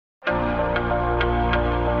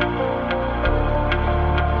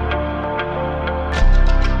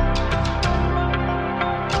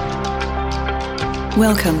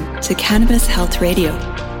Welcome to Cannabis Health Radio,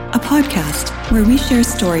 a podcast where we share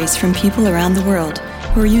stories from people around the world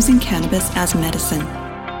who are using cannabis as medicine.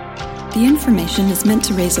 The information is meant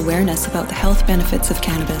to raise awareness about the health benefits of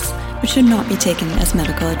cannabis, but should not be taken as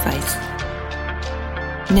medical advice.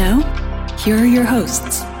 Now, here are your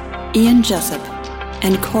hosts, Ian Jessup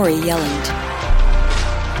and Corey Yelland.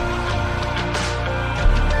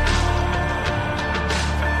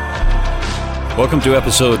 Welcome to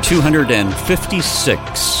episode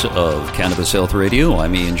 256 of Cannabis Health Radio.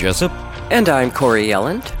 I'm Ian Jessup. And I'm Corey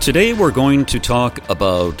Yelland. Today we're going to talk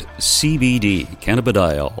about CBD,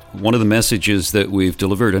 cannabidiol. One of the messages that we've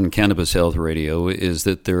delivered on Cannabis Health Radio is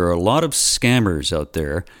that there are a lot of scammers out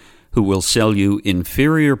there who will sell you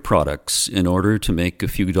inferior products in order to make a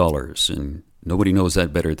few dollars. And nobody knows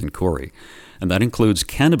that better than Corey. And that includes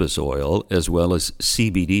cannabis oil as well as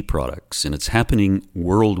CBD products. And it's happening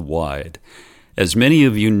worldwide. As many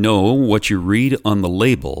of you know, what you read on the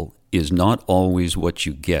label is not always what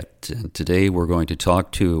you get. And today we're going to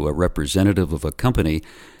talk to a representative of a company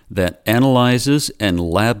that analyzes and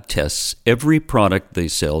lab tests every product they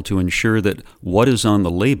sell to ensure that what is on the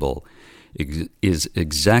label is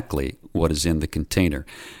exactly what is in the container.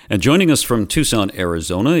 And joining us from Tucson,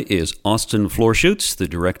 Arizona is Austin Florschutz, the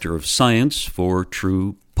Director of Science for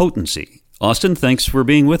True Potency. Austin, thanks for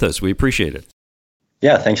being with us. We appreciate it.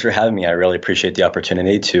 Yeah, thanks for having me. I really appreciate the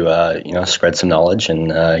opportunity to, spread some knowledge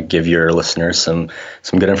and give your listeners some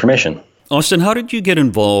good information. Austin, how did you get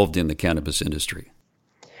involved in the cannabis industry?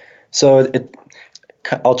 So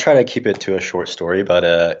I'll try to keep it to a short story,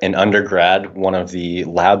 but in undergrad, one of the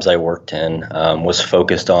labs I worked in was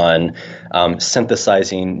focused on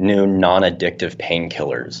synthesizing new non-addictive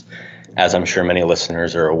painkillers. As I'm sure many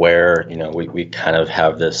listeners are aware, we kind of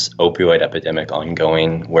have this opioid epidemic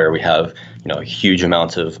ongoing where we have, huge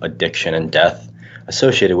amounts of addiction and death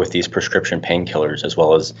associated with these prescription painkillers, as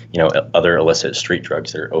well as, other illicit street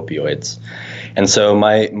drugs that are opioids. And so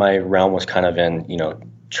my realm was kind of in,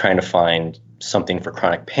 trying to find something for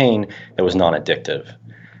chronic pain that was non-addictive.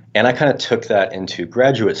 And I kind of took that into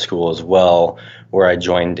graduate school as well, where I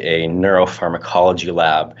joined a neuropharmacology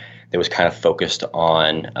lab that was kind of focused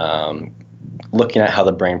on looking at how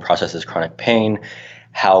the brain processes chronic pain,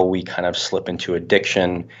 how we kind of slip into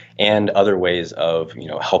addiction, and other ways of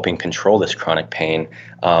helping control this chronic pain.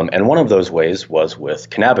 And one of those ways was with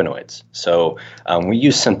cannabinoids. So we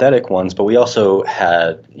use synthetic ones, but we also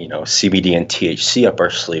had CBD and THC up our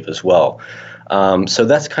sleeve as well. So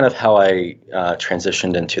that's kind of how I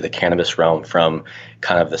transitioned into the cannabis realm from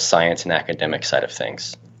kind of the science and academic side of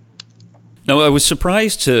things. Now, I was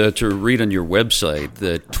surprised to read on your website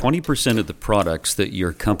that 20% of the products that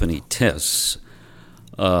your company tests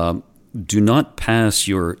do not pass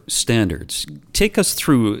your standards. Take us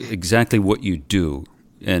through exactly what you do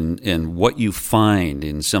and what you find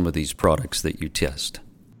in some of these products that you test.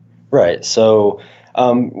 Right. So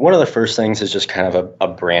one of the first things is just kind of a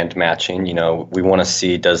brand matching. We want to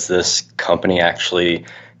see, does this company actually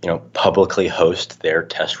publicly host their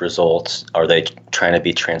test results? Are they trying to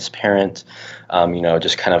be transparent?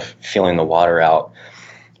 Just kind of feeling the water out.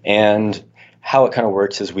 And how it kind of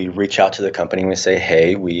works is we reach out to the company and we say,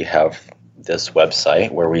 hey, we have this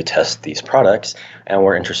website where we test these products and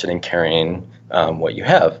we're interested in carrying what you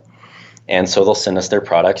have. And so they'll send us their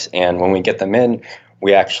products. And when we get them in,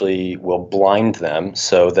 we actually will blind them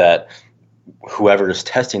so that whoever is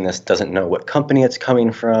testing this doesn't know what company it's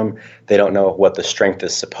coming from. They don't know what the strength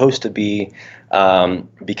is supposed to be,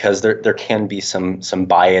 because there can be some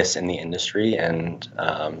bias in the industry and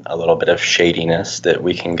a little bit of shadiness that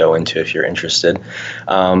we can go into if you're interested.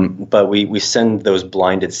 But we send those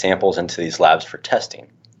blinded samples into these labs for testing.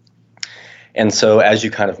 And so, as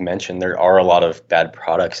you kind of mentioned, there are a lot of bad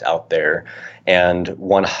products out there. And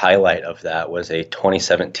one highlight of that was a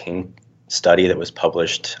 2017 study that was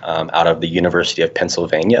published out of the University of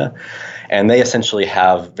Pennsylvania. And they essentially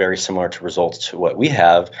have very similar to results to what we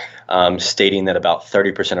have, stating that about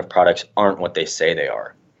 30% of products aren't what they say they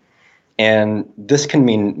are. And this can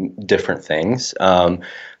mean different things.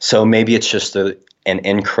 So maybe it's just an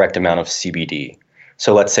incorrect amount of CBD.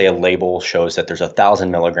 So let's say a label shows that there's 1,000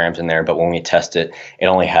 milligrams in there, but when we test it, it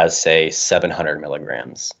only has, say, 700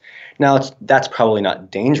 milligrams. Now, that's probably not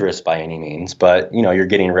dangerous by any means, but you're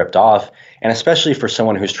getting ripped off, and especially for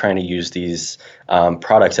someone who's trying to use these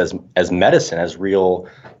products as medicine, as real,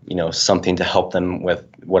 something to help them with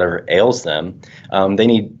whatever ails them. They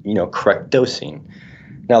need correct dosing.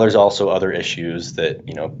 Now, there's also other issues that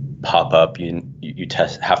pop up. You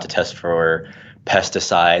have to test for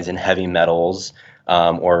pesticides and heavy metals,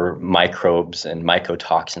 or microbes and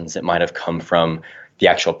mycotoxins that might have come from the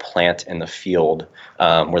actual plant in the field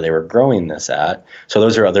where they were growing this at. So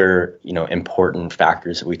those are other, important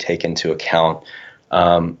factors that we take into account.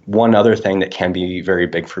 One other thing that can be very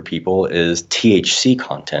big for people is THC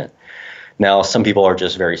content. Now, some people are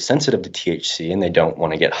just very sensitive to THC and they don't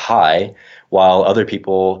want to get high, while other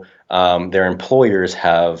people, their employers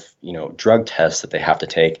have, drug tests that they have to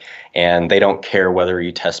take, and they don't care whether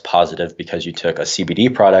you test positive because you took a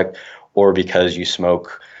CBD product or because you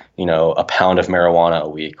smoke, a pound of marijuana a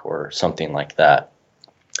week or something like that.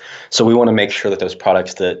 So we want to make sure that those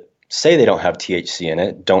products that say they don't have THC in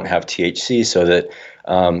it don't have THC, so that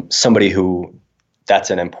somebody who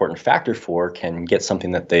that's an important factor for can get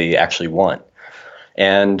something that they actually want.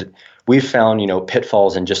 And we've found,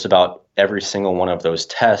 pitfalls in just about every single one of those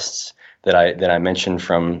tests that I mentioned,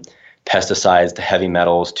 from pesticides to heavy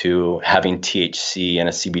metals to having THC in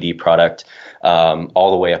a CBD product,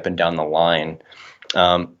 all the way up and down the line.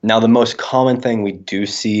 Now, the most common thing we do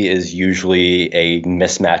see is usually a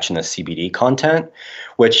mismatch in the CBD content,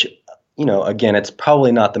 which, again, it's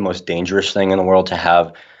probably not the most dangerous thing in the world to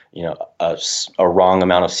have, a wrong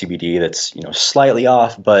amount of CBD that's, slightly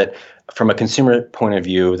off. But from a consumer point of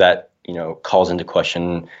view, that, calls into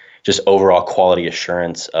question just overall quality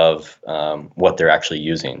assurance of what they're actually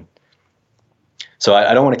using. So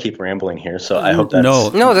I don't want to keep rambling here. So I hope that's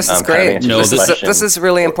no, this is great. This is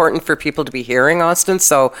really important for people to be hearing, Austin.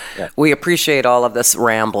 So we appreciate all of this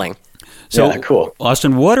rambling. So, cool.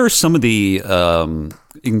 Austin, what are some of the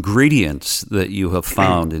ingredients that you have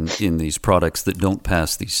found in these products that don't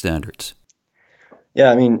pass these standards?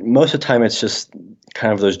 Yeah, I mean, most of the time it's just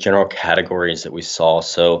kind of those general categories that we saw.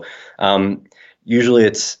 So usually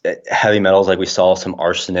it's heavy metals, like we saw some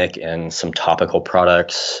arsenic and some topical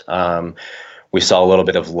products. We saw a little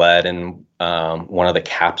bit of lead in one of the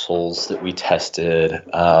capsules that we tested.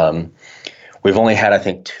 We've only had, I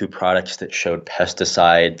think, 2 products that showed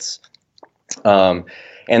pesticides.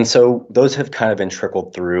 And so those have kind of been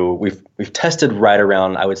trickled through. We've tested right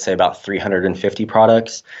around, I would say, about 350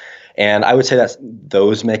 products. And I would say that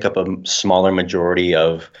those make up a smaller majority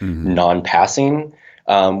of non-passing,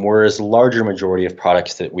 whereas larger majority of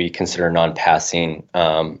products that we consider non-passing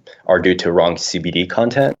are due to wrong CBD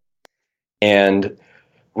content. And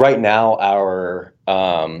right now, our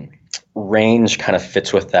range kind of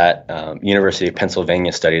fits with that University of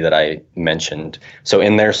Pennsylvania study that I mentioned. So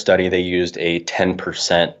in their study, they used a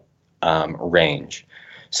 10% range.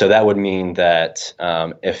 So that would mean that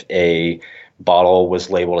if a bottle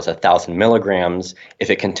was labeled as 1,000 milligrams,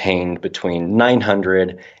 if it contained between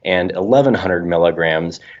 900 and 1,100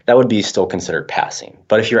 milligrams, that would be still considered passing.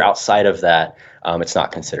 But if you're outside of that, it's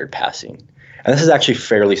not considered passing. And this is actually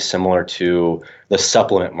fairly similar to the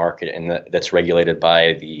supplement market that's regulated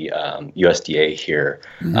by the USDA here.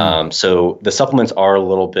 So the supplements are a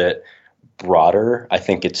little bit broader. I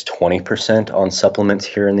think it's 20% on supplements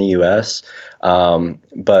here in the U.S.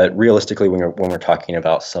 But realistically, when we're talking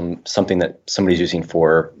about something that somebody's using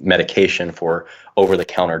for medication, for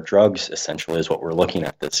over-the-counter drugs, essentially is what we're looking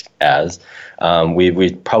at this as.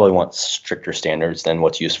 We probably want stricter standards than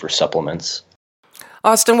what's used for supplements.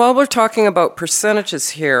 Austin, while we're talking about percentages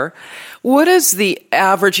here, what is the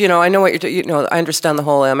average, I know what I understand the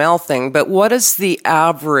whole ML thing, but what is the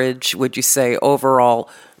average, would you say, overall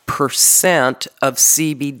percent of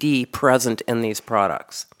CBD present in these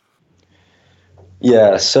products?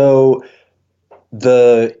 Yeah, so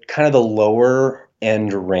the kind of the lower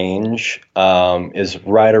end range is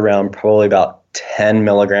right around probably about 10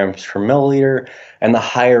 milligrams per milliliter, and the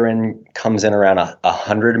higher end comes in around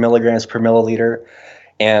 100 milligrams per milliliter.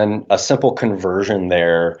 And a simple conversion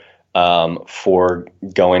there for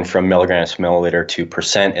going from milligrams per milliliter to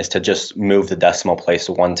percent is to just move the decimal place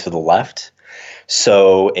 1 to the left.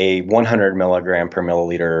 So a 100 milligram per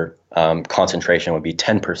milliliter concentration would be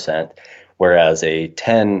 10%, whereas a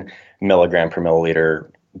 10 milligram per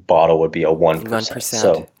milliliter bottle would be a 1%.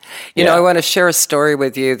 So, I want to share a story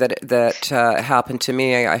with you that happened to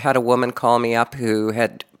me. I had a woman call me up who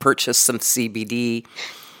had purchased some CBD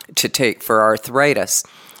to take for arthritis.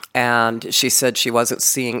 And she said she wasn't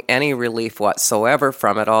seeing any relief whatsoever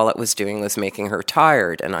from it. All it was doing was making her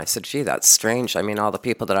tired. And I said, gee, that's strange. I mean, all the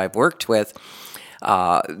people that I've worked with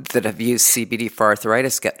that have used CBD for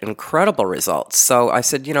arthritis get incredible results. So I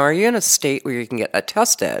said, are you in a state where you can get it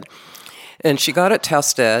tested? And she got it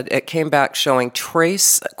tested. It came back showing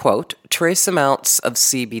trace amounts of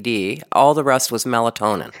CBD. All the rest was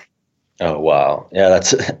melatonin. Oh, wow. Yeah,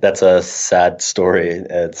 that's a sad story.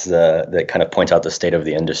 It's that kind of points out the state of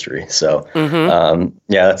the industry. So,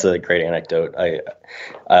 yeah, that's a great anecdote.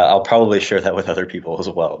 I'll probably share that with other people as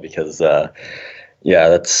well because,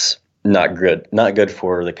 that's not good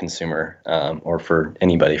for the consumer, or for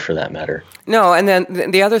anybody for that matter. No, and then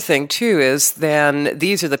the other thing too is then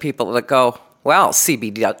these are the people that go, well,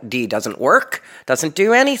 CBD doesn't work, doesn't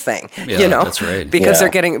do anything. Yeah, that's right. Because they're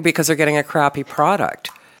getting a crappy product.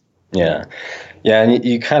 Yeah, and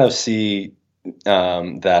you kind of see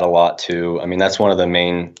that a lot too. I mean, that's one of the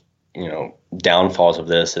main downfalls of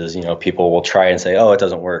this is people will try and say, oh, it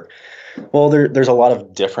doesn't work. Well, there's a lot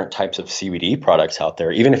of different types of CBD products out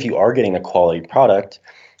there. Even if you are getting a quality product,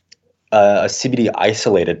 a CBD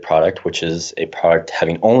isolated product, which is a product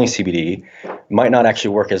having only CBD, might not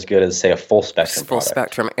actually work as good as, say, a full spectrum product. Full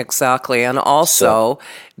spectrum, exactly. And also,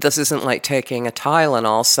 this isn't like taking a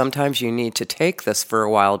Tylenol. Sometimes you need to take this for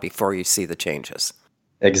a while before you see the changes.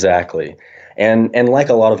 Exactly. And like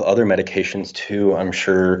a lot of other medications too, I'm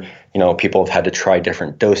sure, people have had to try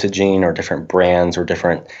different dosaging or different brands or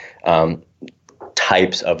different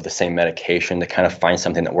types of the same medication to kind of find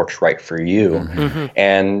something that works right for you. Mm-hmm.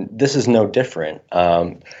 And this is no different.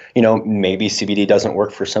 Maybe CBD doesn't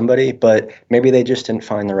work for somebody, but maybe they just didn't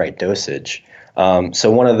find the right dosage.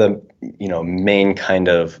 So one of the, main kind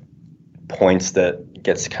of points that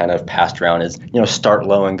gets kind of passed around is, start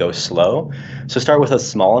low and go slow. So start with a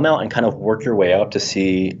small amount and kind of work your way up to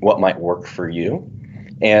see what might work for you.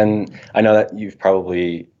 And I know that you've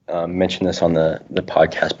probably mentioned this on the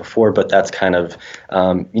podcast before, but that's kind of,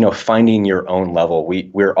 finding your own level.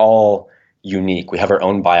 We're all unique. We have our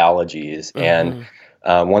own biologies. Mm-hmm.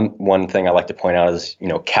 And one thing I like to point out is,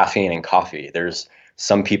 caffeine and coffee. There's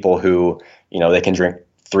some people who, they can drink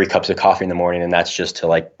 3 cups of coffee in the morning, and that's just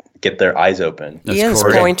to get their eyes open. That's Ian's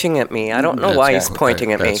Corey. Pointing at me. I don't know why he's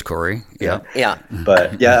pointing at me. That's Corey. Yeah. Yeah.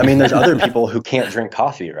 But there's other people who can't drink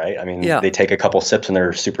coffee, right? I mean, they take a couple sips and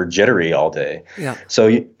they're super jittery all day. Yeah.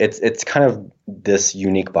 So it's kind of this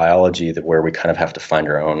unique biology where we kind of have to find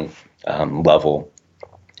our own level.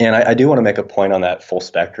 And I do want to make a point on that full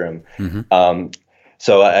spectrum. Mm-hmm.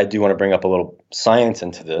 So I do want to bring up a little science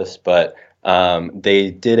into this, but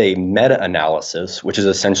they did a meta-analysis, which is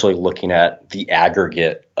essentially looking at the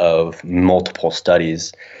aggregate of multiple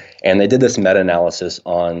studies. And they did this meta-analysis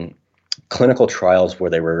on clinical trials where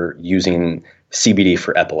they were using CBD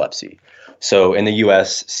for epilepsy. So in the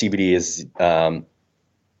US, CBD is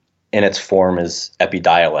in its form is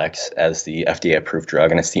Epidiolex as the FDA-approved drug,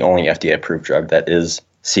 and it's the only FDA-approved drug that is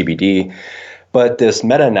CBD. But this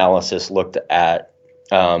meta-analysis looked at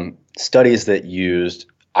studies that used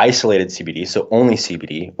isolated CBD, so only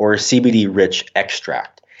CBD, or a CBD-rich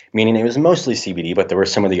extract, meaning it was mostly CBD, but there were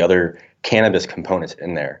some of the other cannabis components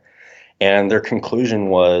in there. And their conclusion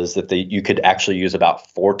was that you could actually use about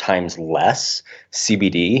 4 times less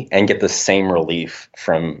CBD and get the same relief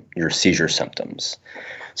from your seizure symptoms.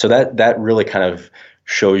 So that really kind of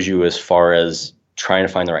shows you as far as trying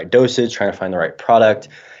to find the right dosage, trying to find the right product.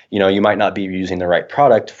 You might not be using the right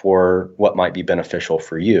product for what might be beneficial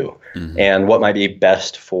for you. Mm-hmm. And what might be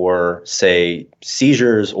best for, say,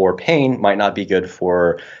 seizures or pain might not be good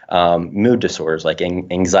for mood disorders like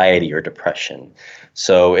anxiety or depression.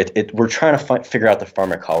 So we're trying to figure out the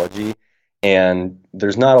pharmacology, and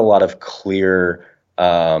there's not a lot of clear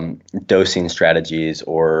dosing strategies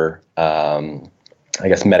or,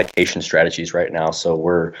 medication strategies right now.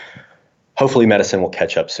 So hopefully medicine will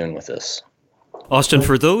catch up soon with this. Austin,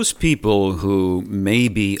 for those people who may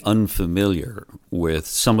be unfamiliar with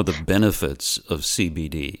some of the benefits of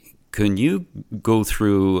CBD, can you go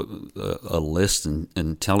through a list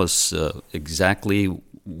and tell us exactly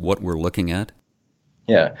what we're looking at?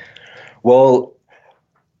 Yeah. Well,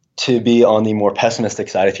 to be on the more pessimistic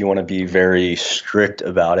side, if you want to be very strict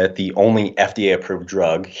about it, the only FDA-approved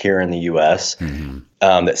drug here in the U.S.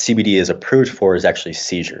 That CBD is approved for is actually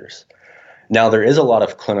seizures. Now, there is a lot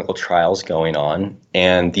of clinical trials going on,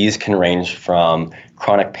 and these can range from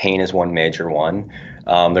chronic pain is one major one.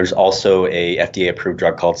 There's also a FDA-approved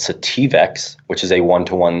drug called Sativex, which is a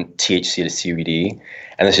 1-to-1 THC to CBD,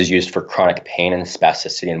 and this is used for chronic pain and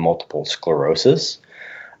spasticity and multiple sclerosis.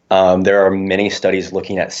 There are many studies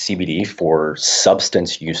looking at CBD for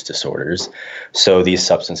substance use disorders. So these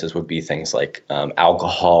substances would be things like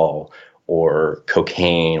alcohol, or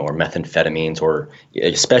cocaine or methamphetamines, or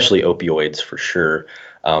especially opioids for sure.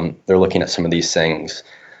 They're looking at some of these things.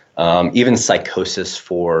 Even psychosis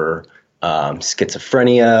for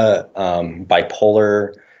schizophrenia,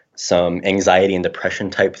 bipolar, some anxiety and depression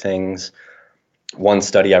type things. One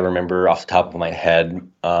study I remember off the top of my head,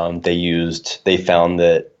 they found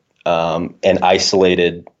that an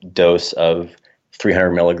isolated dose of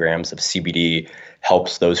 300 milligrams of CBD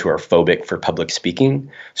helps those who are phobic for public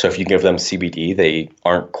speaking. So if you give them CBD, they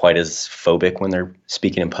aren't quite as phobic when they're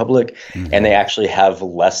speaking in public, and they actually have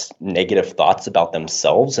less negative thoughts about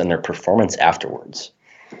themselves and their performance afterwards.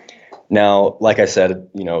 Now, like I said,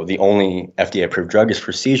 the only FDA-approved drug is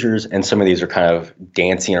for seizures, and some of these are kind of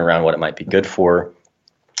dancing around what it might be good for.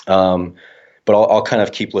 But I'll kind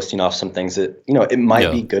of keep listing off some things that, it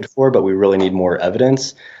might be good for, but we really need more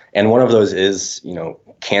evidence. And one of those is,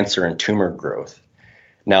 cancer and tumor growth.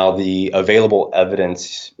 Now, the available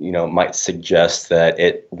evidence, might suggest that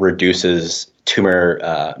it reduces tumor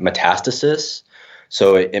metastasis.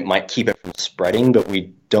 So it might keep it from spreading, but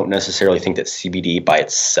we don't necessarily think that CBD by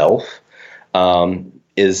itself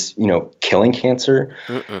is, killing cancer.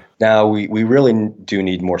 Mm-mm. Now, we really do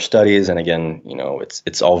need more studies. And again,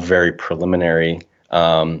 it's all very preliminary.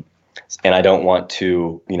 And I don't want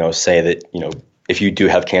to, say that, if you do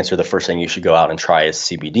have cancer, the first thing you should go out and try is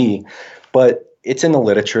CBD. But it's in the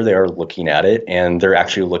literature. They are looking at it, and they're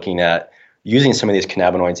actually looking at using some of these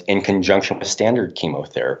cannabinoids in conjunction with standard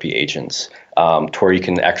chemotherapy agents, to where you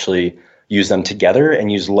can actually use them together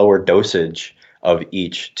and use lower dosage of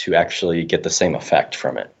each to actually get the same effect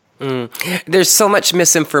from it. There's so much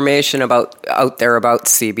misinformation out there about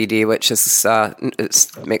CBD, which is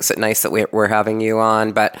makes it nice that we're having you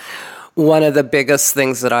on. But one of the biggest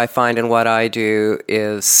things that I find in what I do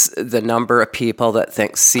is the number of people that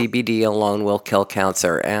think CBD alone will kill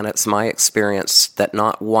cancer. And it's my experience that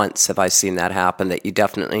not once have I seen that happen, that you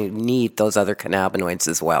definitely need those other cannabinoids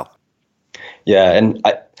as well. Yeah, and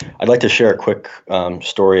I'd like to share a quick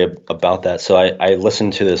story about that. So I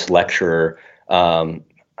listened to this lecturer, I'm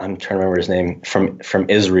trying to remember his name, from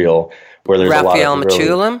Israel, where there's Raphael a lot of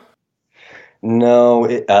Mechoulam? No,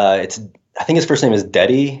 it's I think his first name is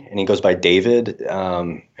Dedi, and he goes by David.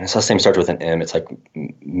 And his last name starts with an M. It's like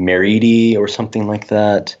Meridi or something like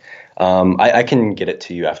that. I can get it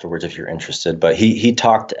to you afterwards if you're interested. But he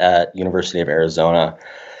talked at University of Arizona.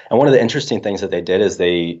 And one of the interesting things that they did is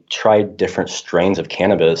they tried different strains of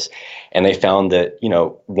cannabis, and they found that,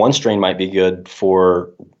 one strain might be good for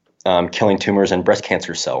killing tumors and breast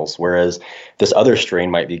cancer cells, whereas this other strain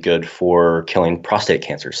might be good for killing prostate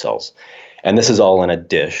cancer cells. And this is all in a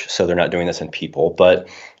dish, so they're not doing this in people. But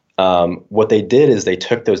what they did is they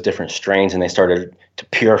took those different strains and they started to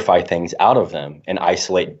purify things out of them and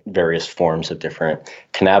isolate various forms of different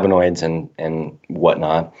cannabinoids and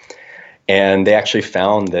whatnot. And they actually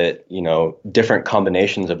found that, different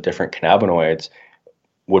combinations of different cannabinoids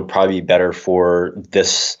would probably be better for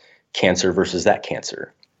this cancer versus that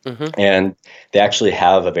cancer. Mm-hmm. And they actually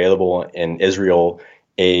have available in Israel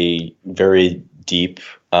a very deep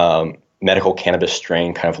medical cannabis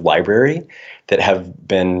strain kind of library that have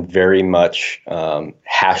been very much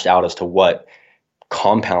hashed out as to what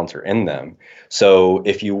compounds are in them. So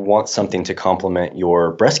if you want something to complement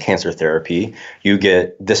your breast cancer therapy, you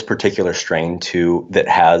get this particular strain that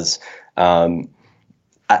has, I'm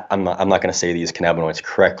not going to say these cannabinoids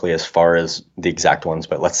correctly as far as the exact ones,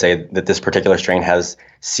 but let's say that this particular strain has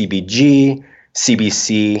CBG,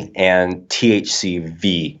 CBC, and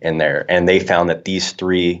THCV in there. And they found that these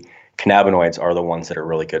three cannabinoids are the ones that are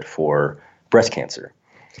really good for breast cancer.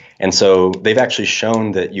 And so they've actually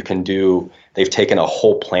shown that they've taken a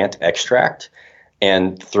whole plant extract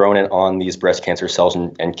and thrown it on these breast cancer cells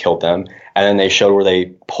and killed them. And then they showed where they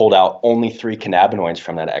pulled out only 3 cannabinoids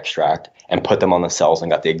from that extract and put them on the cells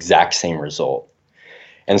and got the exact same result.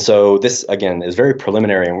 And so this, again, is very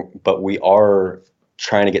preliminary, but we are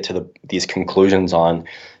trying to get to these conclusions on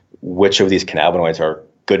which of these cannabinoids are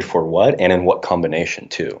good for what and in what combination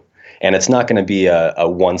too. And it's not going to be a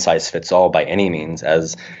one-size-fits-all by any means.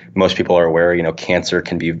 As most people are aware, cancer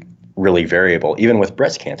can be really variable. Even with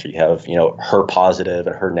breast cancer, you have, HER positive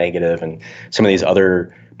and HER negative and some of these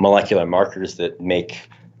other molecular markers that make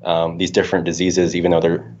these different diseases, even though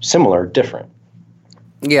they're similar, different.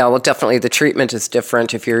 Yeah, well, definitely the treatment is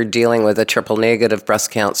different if you're dealing with a triple negative breast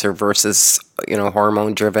cancer versus,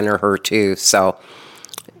 hormone-driven or HER2. So,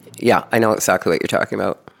 yeah, I know exactly what you're talking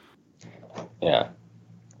about. Yeah.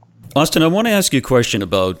 Austin, I want to ask you a question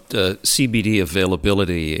about CBD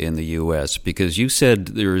availability in the U.S. because you said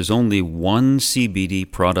there is only one CBD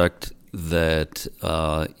product that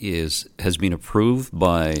has been approved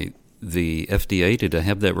by the FDA. Did I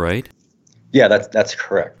have that right? Yeah, that's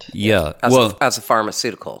correct. Yeah, as a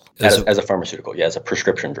pharmaceutical. As a pharmaceutical, yeah, as a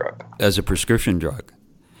prescription drug. As a prescription drug.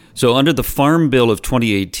 So under the Farm Bill of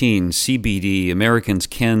 2018, CBD, Americans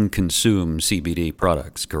can consume CBD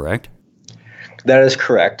products, correct? That is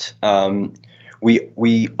correct.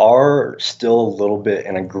 We are still a little bit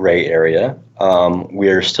in a gray area. We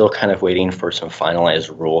are still kind of waiting for some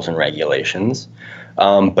finalized rules and regulations.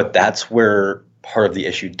 But that's where part of the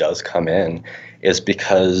issue does come in, is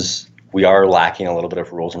because we are lacking a little bit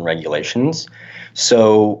of rules and regulations.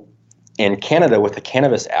 So in Canada, with the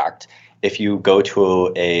Cannabis Act, if you go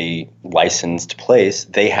to a licensed place,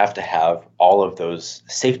 they have to have all of those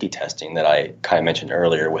safety testing that I kind of mentioned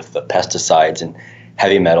earlier with the pesticides and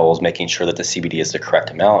heavy metals, making sure that the CBD is the correct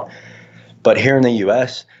amount. But here in the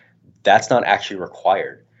US, that's not actually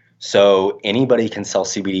required. So anybody can sell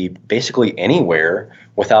CBD basically anywhere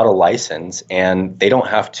without a license, and they don't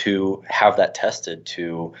have to have that tested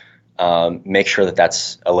to make sure that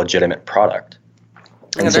that's a legitimate product.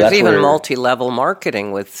 And so there's even multi-level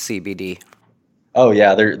marketing with CBD. Oh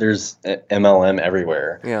yeah, there's MLM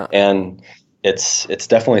everywhere. Yeah, and it's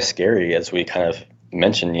definitely scary, as we kind of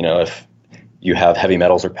mentioned. If you have heavy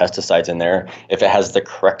metals or pesticides in there, if it has the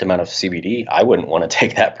correct amount of CBD, I wouldn't want to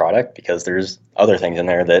take that product, because there's other things in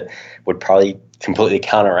there that would probably completely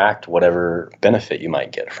counteract whatever benefit you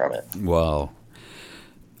might get from it. Wow.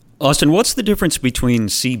 Austin, what's the difference between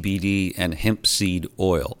CBD and hemp seed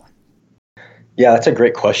oil? Yeah, that's a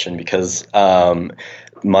great question, because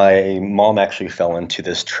my mom actually fell into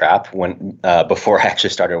this trap when before I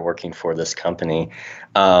actually started working for this company.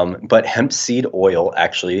 But hemp seed oil,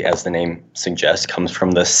 actually, as the name suggests, comes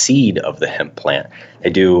from the seed of the hemp plant. They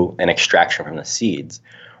do an extraction from the seeds,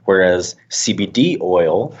 whereas CBD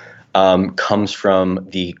oil comes from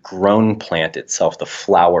the grown plant itself, the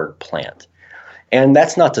flowered plant. And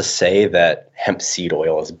that's not to say that hemp seed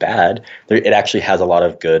oil is bad. It actually has a lot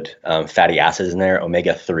of good fatty acids in there,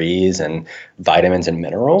 omega-3s and vitamins and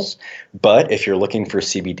minerals. But if you're looking for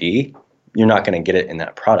CBD, you're not going to get it in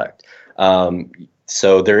that product.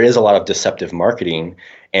 So there is a lot of deceptive marketing.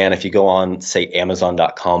 And if you go on, say,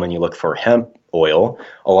 Amazon.com and you look for hemp oil,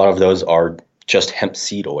 a lot of those are just hemp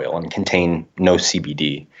seed oil and contain no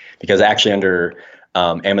CBD. Because actually under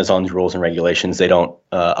Amazon's rules and regulations, they don't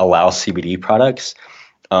allow CBD products,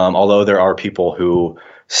 although there are people who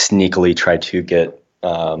sneakily try to get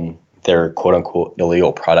their quote-unquote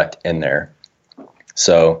illegal product in there.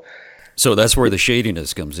 So that's where the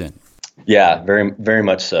shadiness comes in. Yeah, very, very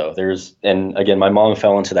much so. And again, my mom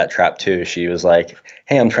fell into that trap too. She was like,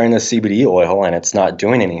 "Hey, I'm trying this CBD oil and it's not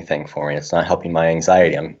doing anything for me. It's not helping my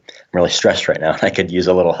anxiety. I'm really stressed right now and I could use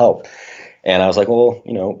a little help." And I was like, "Well,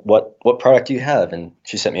 what product do you have?" And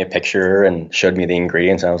she sent me a picture and showed me the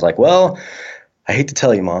ingredients. And I was like, "Well, I hate to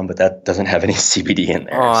tell you, Mom, but that doesn't have any CBD in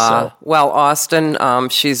there." Well, Austin,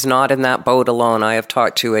 she's not in that boat alone. I have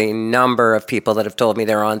talked to a number of people that have told me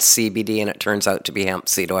they're on CBD, and it turns out to be hemp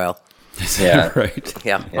seed oil. Yeah, right.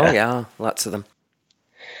 Yeah. Oh, yeah. Lots of them.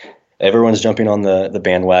 Everyone's jumping on the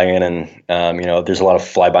bandwagon, and there's a lot of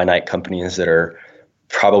fly-by-night companies that are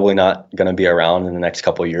probably not going to be around in the next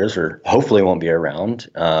couple of years, or hopefully won't be around.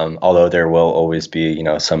 Although there will always be,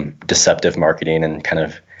 some deceptive marketing and kind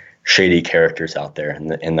of shady characters out there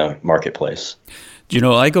in the marketplace.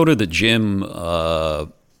 I go to the gym a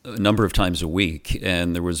number of times a week,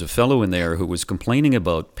 and there was a fellow in there who was complaining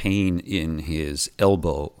about pain in his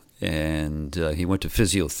elbow, and he went to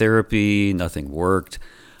physiotherapy. Nothing worked.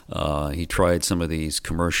 He tried some of these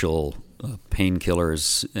commercial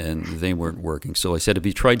painkillers, and they weren't working. So I said, "Have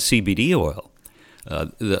you tried CBD oil,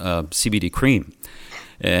 the CBD cream?"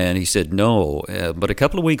 And he said, "No." But a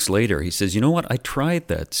couple of weeks later, he says, "You know what? I tried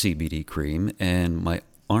that CBD cream, and my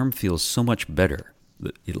arm feels so much better.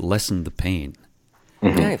 It lessened the pain."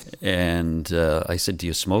 Mm-hmm. Nice. And I said, "Do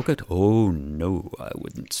you smoke it?" "Oh, no, I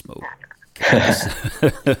wouldn't smoke."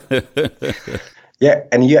 Yeah,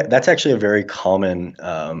 and that's actually a very common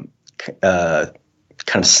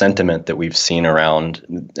kind of sentiment that we've seen around.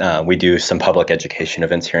 We do some public education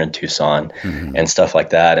events here in Tucson, mm-hmm. and stuff like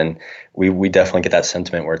that, and we definitely get that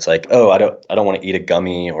sentiment where it's like, "Oh, I don't want to eat a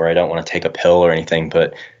gummy, or I don't want to take a pill or anything,"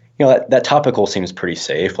 but that topical seems pretty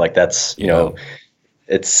safe. Like that's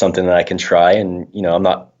it's something that I can try, and I'm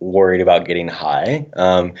not worried about getting high.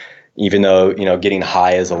 Even though getting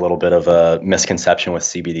high is a little bit of a misconception with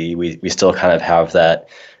CBD, we still kind of have that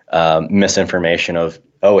misinformation of,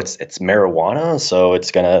 oh, it's marijuana, so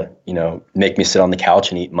it's gonna make me sit on the couch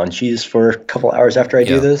and eat munchies for a couple hours after I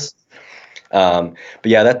do this. But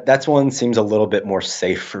yeah, that's one seems a little bit more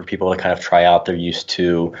safe for people to kind of try out. They're used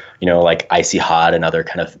to like Icy Hot and other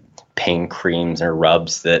kind of pain creams or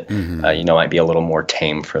rubs that mm-hmm. Might be a little more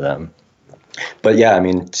tame for them. But yeah, I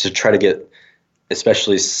mean, to try to get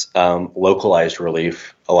especially localized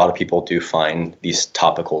relief, a lot of people do find these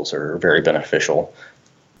topicals are very beneficial.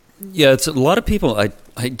 Yeah, it's a lot of people.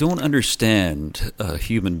 I don't understand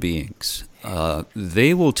human beings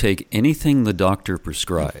they will take anything the doctor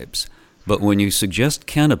prescribes. But when you suggest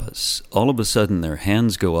cannabis, all of a sudden their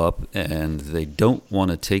hands go up and they don't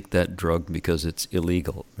want to take that drug because it's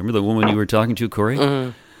illegal. Remember the woman you were talking to, Corey?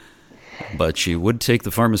 Mm-hmm. But she would take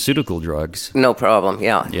the pharmaceutical drugs. No problem,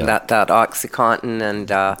 yeah. That OxyContin and,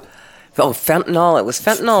 fentanyl. It was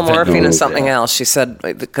fentanyl, morphine, and something else. She said,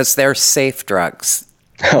 because they're safe drugs.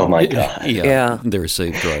 Oh my God! Yeah, they're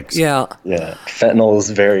safe drugs. Yeah. Fentanyl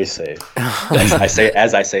is very safe. As I say,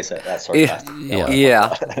 that's sarcastic.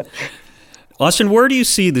 Yeah. Austin, where do you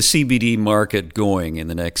see the CBD market going in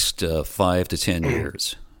the next 5 to 10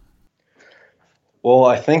 years? Well,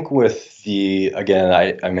 I think with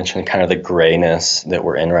I mentioned kind of the grayness that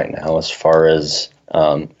we're in right now as far as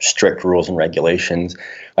strict rules and regulations.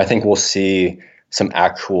 I think we'll see some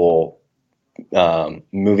actual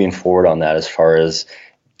moving forward on that as far as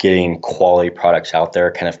getting quality products out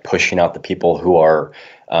there, kind of pushing out the people who are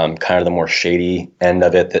kind of the more shady end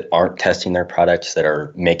of it, that aren't testing their products, that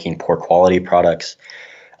are making poor quality products.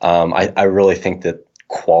 I really think that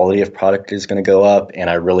quality of product is going to go up, and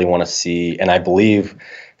I really want to see, and I believe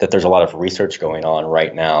that there's a lot of research going on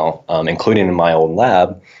right now, including in my own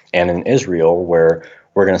lab and in Israel, where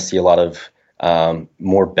we're going to see a lot of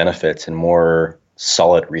more benefits and more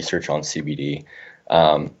solid research on CBD.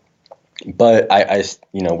 But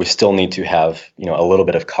we still need to have, a little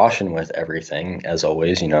bit of caution with everything, as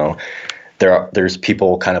always. There's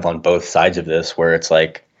people kind of on both sides of this, where it's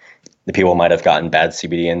like the people might have gotten bad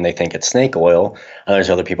CBD and they think it's snake oil, and there's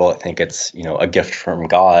other people that think it's, a gift from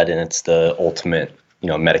God and it's the ultimate,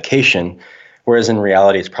 medication. Whereas in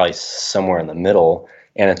reality, it's probably somewhere in the middle,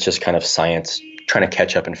 and it's just kind of science trying to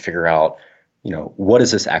catch up and figure out, what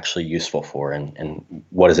is this actually useful for, and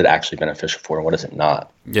what is it actually beneficial for, and what is it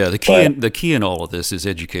not? Yeah, the key in all of this is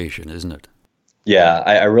education, isn't it? Yeah,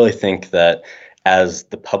 I really think that as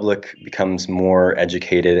the public becomes more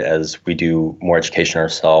educated, as we do more education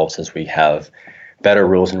ourselves, as we have better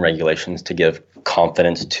rules and regulations to give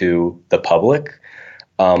confidence to the public,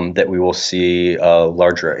 that we will see a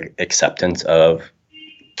larger acceptance of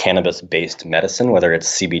cannabis-based medicine, whether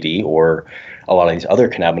it's CBD or a lot of these other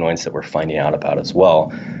cannabinoids that we're finding out about as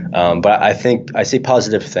well. But I think I see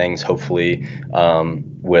positive things, hopefully,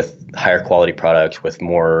 with higher quality products, with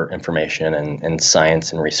more information and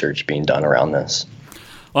science and research being done around this.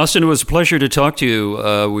 Austin, it was a pleasure to talk to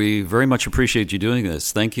you. We very much appreciate you doing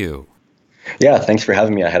this. Thank you. Yeah, thanks for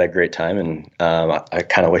having me. I had a great time, and I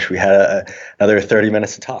kind of wish we had another 30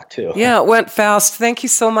 minutes to talk, too. Yeah, it went fast. Thank you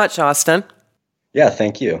so much, Austin. Yeah,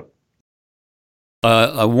 thank you.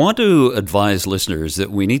 I want to advise listeners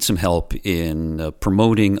that we need some help in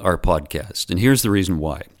promoting our podcast, and here's the reason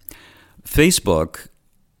why. Facebook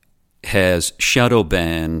has shadow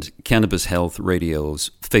banned Cannabis Health Radio's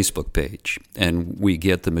Facebook page, and we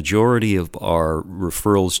get the majority of our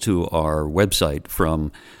referrals to our website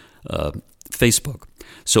from Facebook.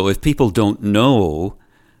 So if people don't know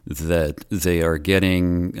that they are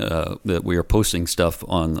getting that we are posting stuff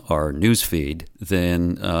on our news feed,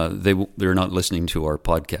 then they're not listening to our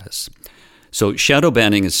podcasts. So shadow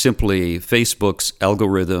banning is simply Facebook's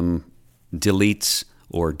algorithm deletes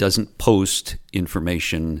or doesn't post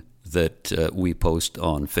information that we post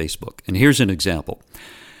on Facebook. And here's an example.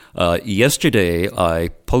 Yesterday, I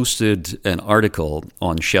posted an article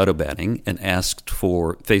on shadow banning and asked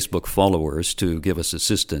for Facebook followers to give us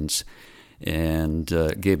assistance, and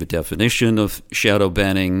gave a definition of shadow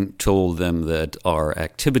banning, told them that our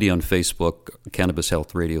activity on Facebook, Cannabis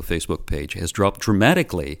Health Radio Facebook page, has dropped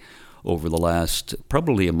dramatically over the last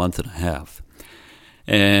probably a month and a half.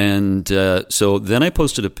 And so then I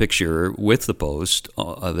posted a picture with the post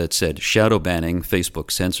that said shadow banning Facebook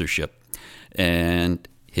censorship, and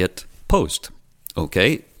hit post.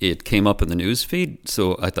 Okay, it came up in the news feed,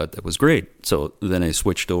 so I thought that was great. So then I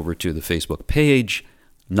switched over to the Facebook page,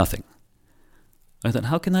 nothing. I thought,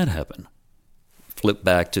 how can that happen? Flip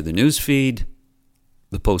back to the news feed,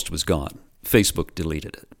 the post was gone. Facebook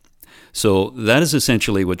deleted it. So that is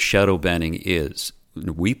essentially what shadow banning is.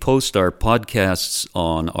 We post our podcasts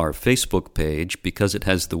on our Facebook page because it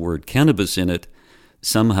has the word cannabis in it.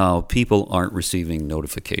 Somehow people aren't receiving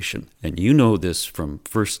notification. And you know this from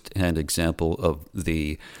first-hand example of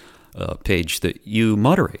the page that you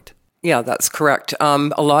moderate. Yeah, that's correct.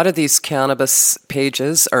 A lot of these cannabis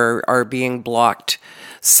pages are being blocked.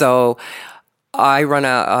 So I run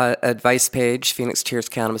a advice page, Phoenix Tears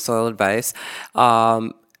Cannabis Oil Advice,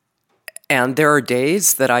 And there are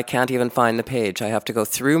days that I can't even find the page. I have to go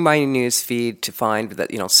through my news feed to find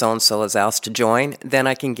that, so-and-so is asked to join. Then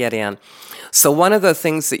I can get in. So one of the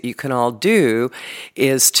things that you can all do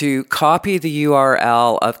is to copy the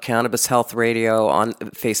URL of Cannabis Health Radio on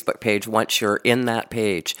the Facebook page once you're in that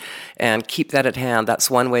page, and keep that at hand. That's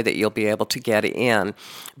one way that you'll be able to get in.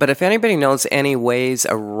 But if anybody knows any ways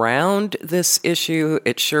around this issue,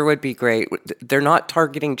 it sure would be great. They're not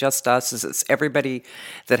targeting just us. It's everybody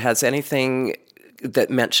that has anything that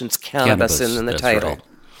mentions cannabis in the title. Right.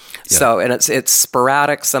 Yeah. So, and it's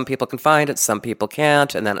sporadic. Some people can find it, some people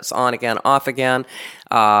can't, and then it's on again, off again.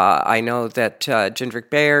 I know that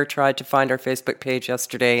Jindrik Bayer tried to find our Facebook page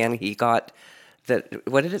yesterday, and he got that.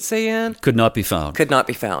 What did it say, Ian? Could not be found. Could not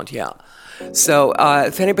be found. Yeah. So,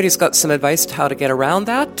 if anybody's got some advice to how to get around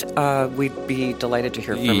that, we'd be delighted to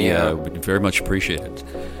hear from you. Yeah, we'd very much appreciate it.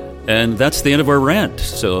 And that's the end of our rant.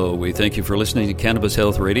 So we thank you for listening to Cannabis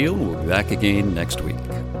Health Radio. We'll be back again next week.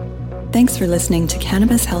 Thanks for listening to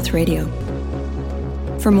Cannabis Health Radio.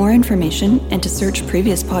 For more information and to search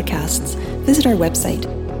previous podcasts, visit our website,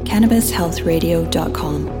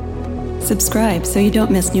 cannabishealthradio.com. Subscribe so you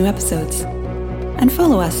don't miss new episodes. And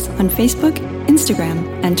follow us on Facebook, Instagram,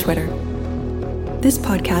 and Twitter. This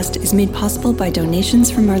podcast is made possible by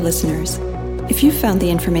donations from our listeners. If you found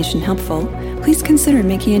the information helpful, please consider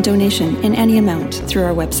making a donation in any amount through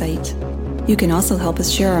our website. You can also help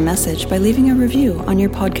us share our message by leaving a review on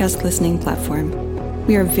your podcast listening platform.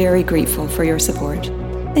 We are very grateful for your support.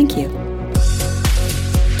 Thank you.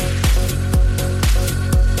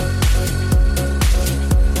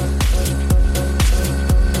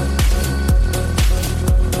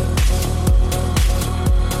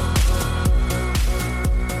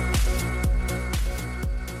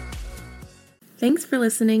 Thanks for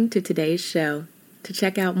listening to today's show. To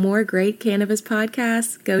check out more great cannabis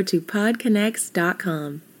podcasts, go to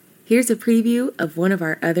podconnects.com. Here's a preview of one of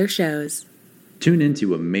our other shows. Tune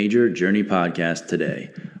into a Major Journey podcast today,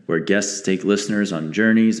 where guests take listeners on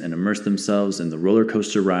journeys and immerse themselves in the roller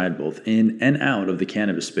coaster ride both in and out of the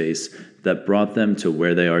cannabis space that brought them to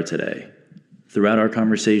where they are today. Throughout our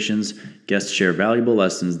conversations, guests share valuable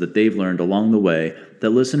lessons that they've learned along the way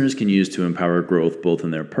that listeners can use to empower growth both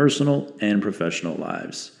in their personal and professional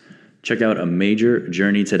lives. Check out A Major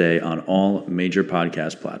Journey today on all major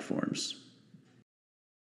podcast platforms.